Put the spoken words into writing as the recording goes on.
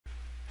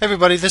Hey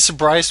everybody, this is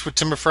Bryce with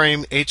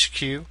Timberframe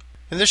HQ.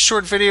 In this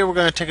short video, we're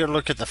going to take a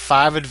look at the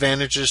 5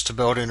 advantages to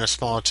building a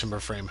small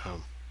timber frame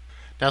home.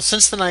 Now,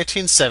 since the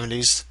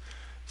 1970s,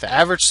 the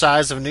average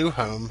size of a new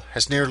home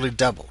has nearly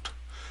doubled,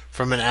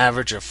 from an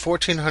average of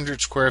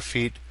 1,400 square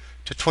feet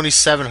to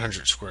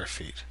 2,700 square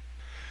feet.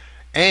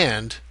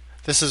 And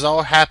this is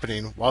all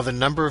happening while the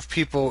number of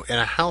people in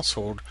a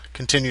household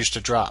continues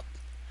to drop.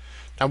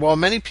 Now, while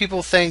many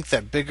people think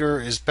that bigger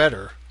is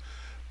better,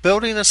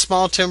 building a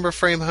small timber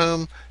frame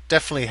home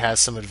definitely has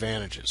some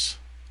advantages.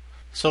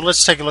 So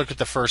let's take a look at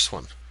the first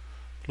one.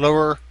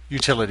 Lower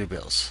utility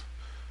bills.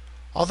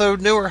 Although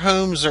newer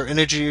homes are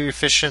energy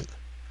efficient,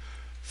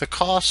 the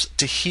cost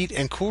to heat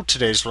and cool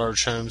today's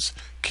large homes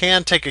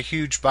can take a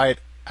huge bite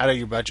out of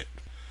your budget.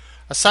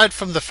 Aside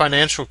from the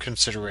financial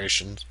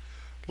considerations,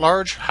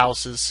 large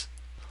houses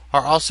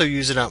are also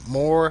using up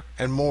more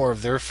and more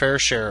of their fair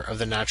share of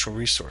the natural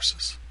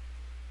resources.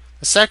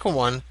 The second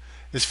one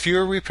is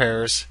fewer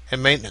repairs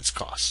and maintenance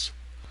costs.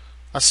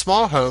 A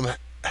small home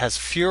has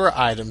fewer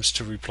items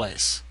to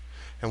replace,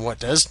 and what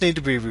does need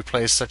to be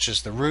replaced, such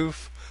as the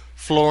roof,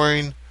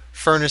 flooring,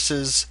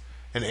 furnaces,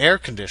 and air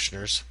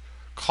conditioners,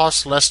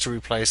 costs less to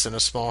replace in a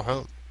small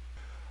home.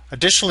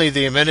 Additionally,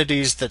 the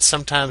amenities that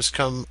sometimes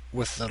come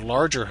with the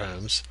larger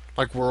homes,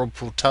 like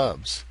whirlpool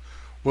tubs,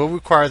 will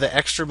require the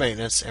extra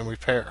maintenance and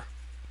repair.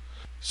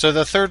 So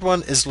the third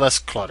one is less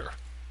clutter.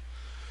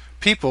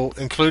 People,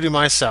 including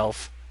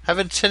myself, have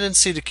a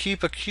tendency to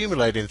keep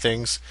accumulating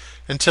things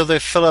until they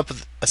fill up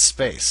a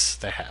space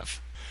they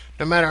have,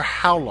 no matter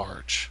how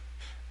large.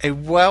 A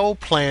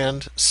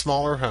well-planned,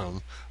 smaller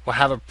home will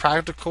have a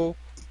practical,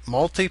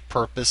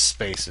 multi-purpose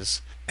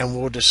spaces and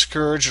will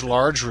discourage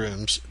large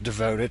rooms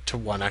devoted to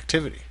one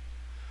activity.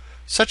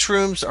 Such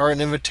rooms are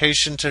an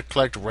invitation to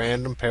collect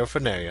random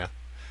paraphernalia,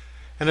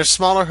 and a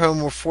smaller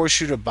home will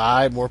force you to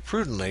buy more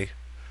prudently,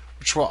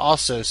 which will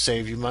also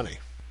save you money.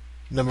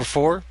 Number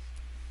 4,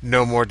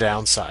 no more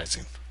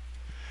downsizing.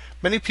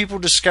 Many people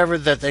discover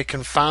that they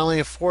can finally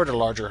afford a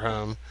larger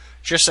home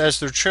just as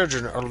their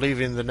children are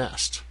leaving the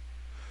nest.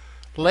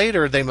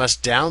 Later, they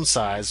must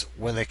downsize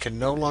when they can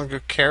no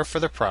longer care for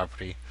the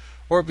property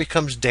or it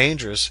becomes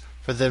dangerous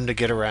for them to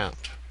get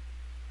around.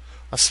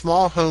 A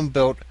small home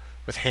built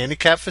with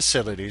handicap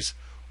facilities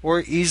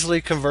or easily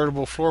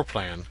convertible floor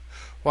plan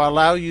will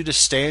allow you to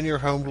stay in your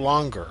home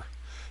longer,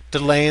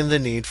 delaying the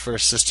need for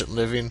assisted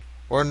living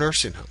or a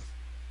nursing home.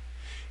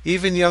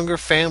 Even younger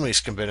families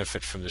can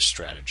benefit from this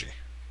strategy.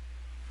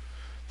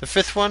 The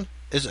fifth one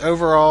is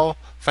overall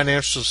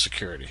financial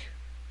security.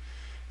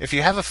 If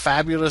you have a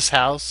fabulous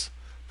house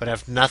but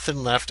have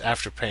nothing left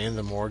after paying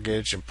the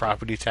mortgage and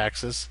property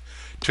taxes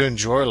to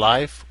enjoy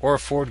life or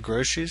afford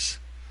groceries,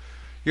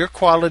 your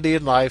quality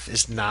in life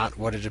is not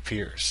what it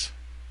appears.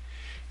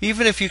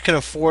 Even if you can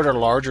afford a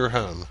larger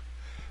home,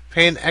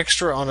 paying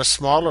extra on a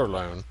smaller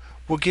loan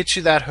will get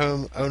you that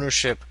home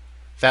ownership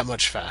that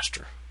much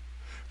faster,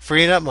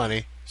 freeing up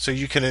money so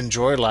you can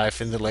enjoy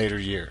life in the later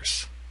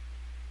years.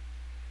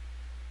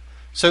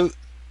 So,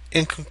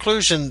 in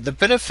conclusion, the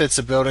benefits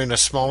of building a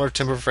smaller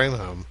timber frame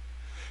home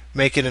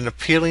make it an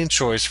appealing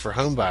choice for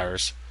home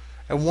buyers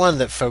and one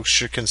that folks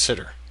should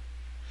consider.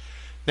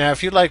 Now,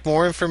 if you'd like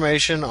more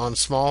information on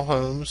small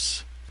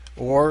homes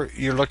or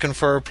you're looking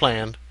for a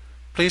plan,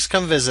 please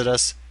come visit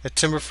us at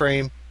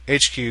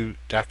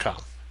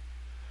timberframehq.com.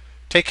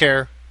 Take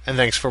care, and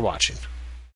thanks for watching.